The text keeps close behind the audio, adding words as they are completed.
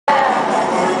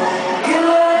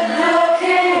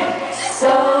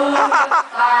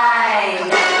fine.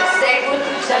 Say, would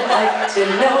you like to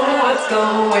know what's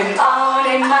going on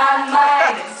in my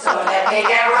mind? So let me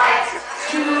get right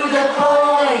to the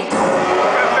point.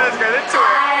 I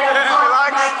don't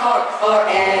pop my cork for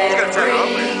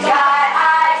every guy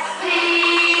I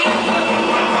see.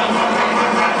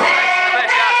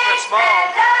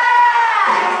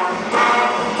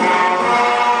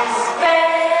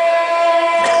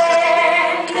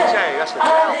 Spend a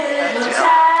little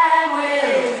time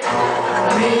with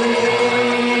me.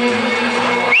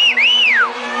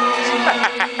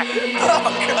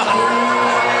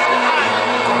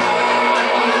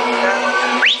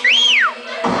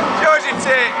 Georgie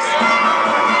Ticks.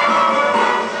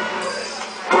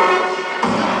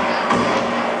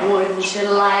 Wouldn't you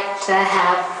like to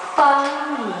have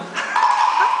fun?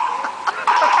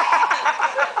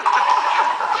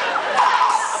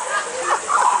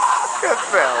 Good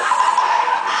Phil.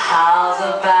 How's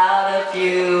about a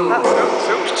few?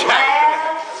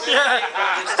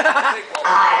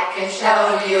 I can show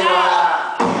you a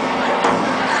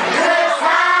good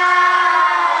time.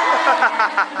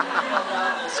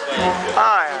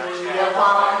 Oh, yeah. You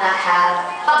wanna have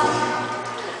fun?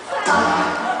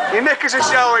 Your knickers are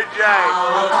showing, Jay.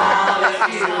 How about a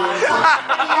few?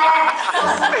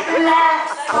 Relax,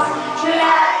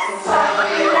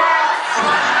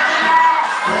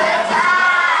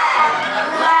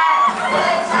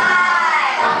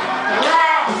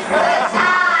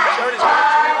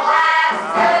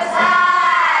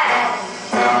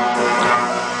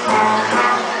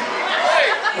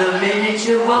 the minute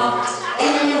you walked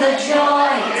in the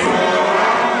joint,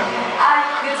 I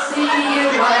could see you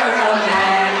were a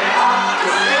man of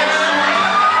decision,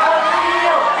 a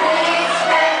real big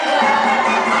spender,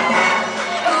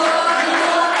 good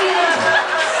looking,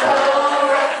 so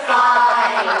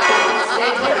refined. Say,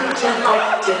 wouldn't you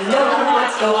like to know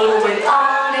what's going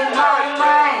on in my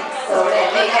mind? So let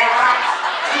me get right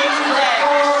to the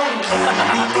point.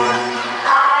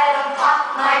 I don't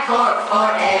pop my cork for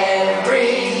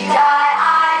every guy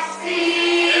I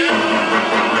see.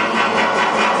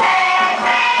 Hey,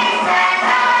 hey,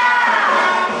 Santa.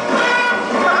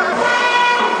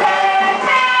 Hey,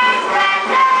 hey, Santa. Hey,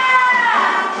 hey, Santa.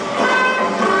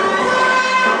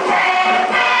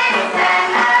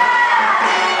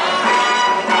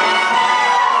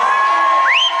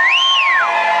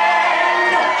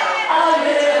 A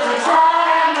little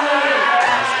time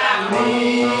with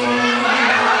me.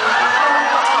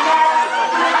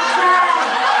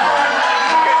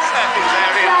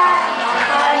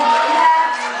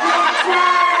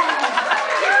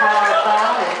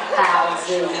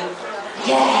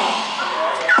 Yeah.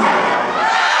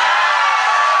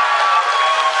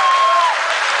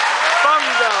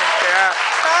 Thumbs up, yeah.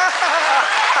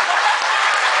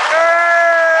 Hey!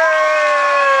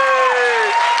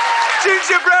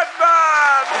 Gingerbread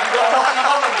man!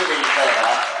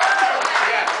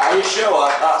 Are you sure?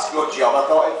 That's a good job. I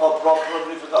thought if I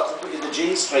probably forgot to put the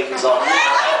G-strings on.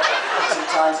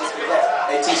 Sometimes it's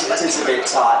it is a bit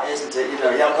tight, isn't it? You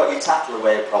know, you haven't got your tattle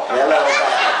away properly. Hello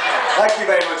there. Thank you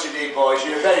very much indeed, boys.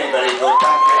 You're very, very good.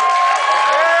 Thank you.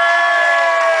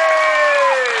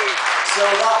 So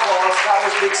that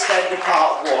was Big Spender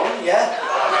Part 1, yeah?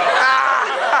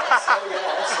 So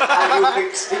yes. And you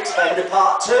Big Spender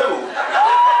Part 2,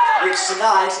 which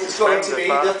tonight is going to be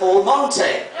the full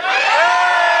Monty.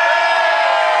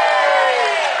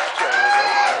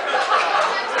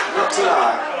 Not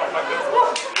tonight.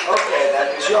 Okay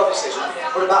then, it's your decision.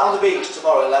 What about on the beach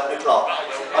tomorrow at 11 o'clock?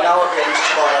 On our beach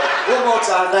tomorrow. One more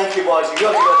time, thank you boys. If you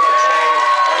want to go get changed,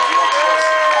 or if you want to go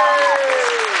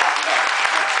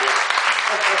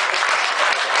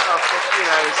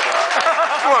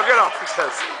Come on, get off, he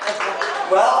says.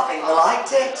 Well, I think they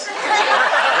liked it.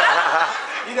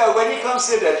 You know, when you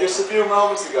consider just a few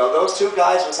moments ago, those two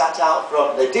guys were sat out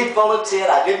front. They did volunteer.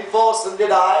 I didn't force them,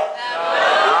 did I?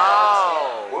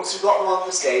 No. Once we got them on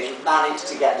the stage, we managed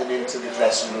to get them into the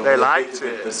dressing room. They liked with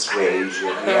it.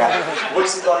 Persuasion, yeah.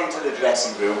 Once they got into the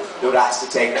dressing room, they were asked to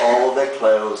take all their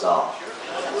clothes off,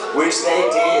 which they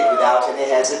did without any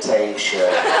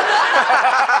hesitation.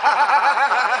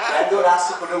 Then they were asked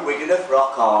to put a wig and a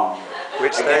frock on,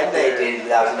 which again they did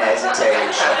without any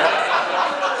hesitation.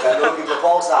 Then they were looking for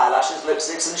false eyelashes,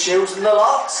 lipsticks and shoes and the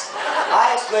lot.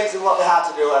 I explained to them what they had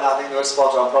to do and I think they were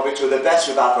spot on, probably two of the best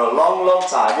we've had for a long, long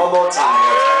time. One more time.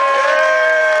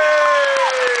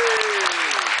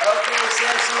 Okay,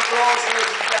 save some applause,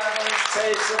 ladies and gentlemen.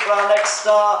 Save some for our next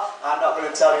star. I'm not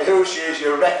going to tell you who she is,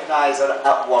 you'll recognise her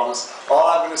at once. All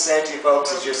I'm going to say to you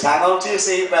folks is just hang on to your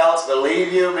seatbelts,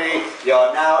 believe you me,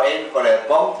 you're now in for a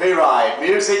bumpy ride.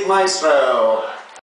 Music maestro.